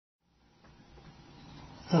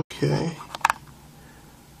Okay,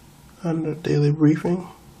 under daily briefing,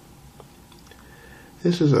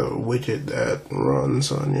 this is a widget that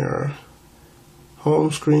runs on your home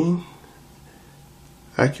screen,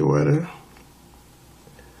 AccuWeather.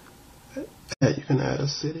 You can add a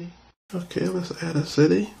city. Okay, let's add a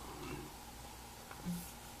city.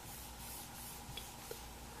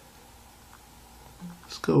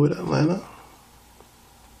 Let's go with Atlanta.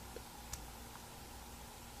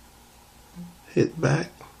 Hit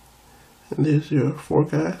back, and there's your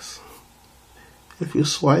forecast. If you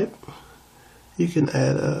swipe, you can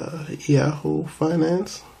add a Yahoo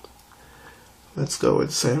Finance. Let's go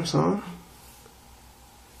with Samsung.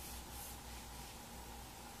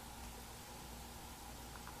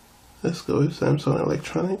 Let's go with Samsung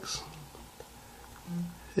Electronics.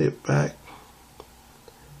 Hit back.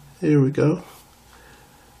 Here we go.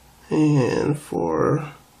 And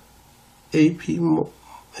for AP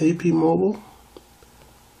Mobile,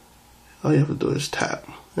 all you have to do is tap,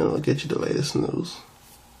 and it'll get you the latest news.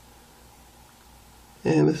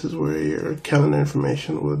 And this is where your calendar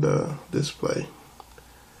information would display.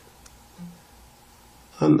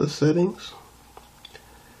 Under settings,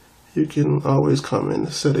 you can always come in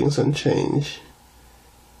the settings and change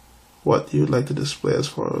what you'd like to display as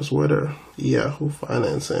far as weather, Yahoo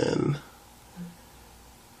Finance, and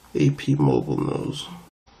AP Mobile news.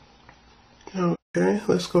 Okay,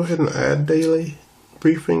 let's go ahead and add daily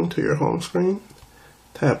briefing to your home screen.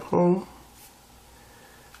 Tap home.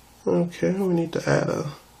 Okay, we need to add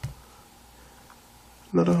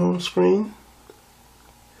another home screen.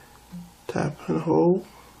 Tap and hold.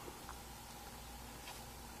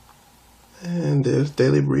 And there's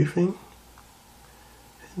daily briefing.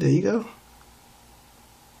 There you go.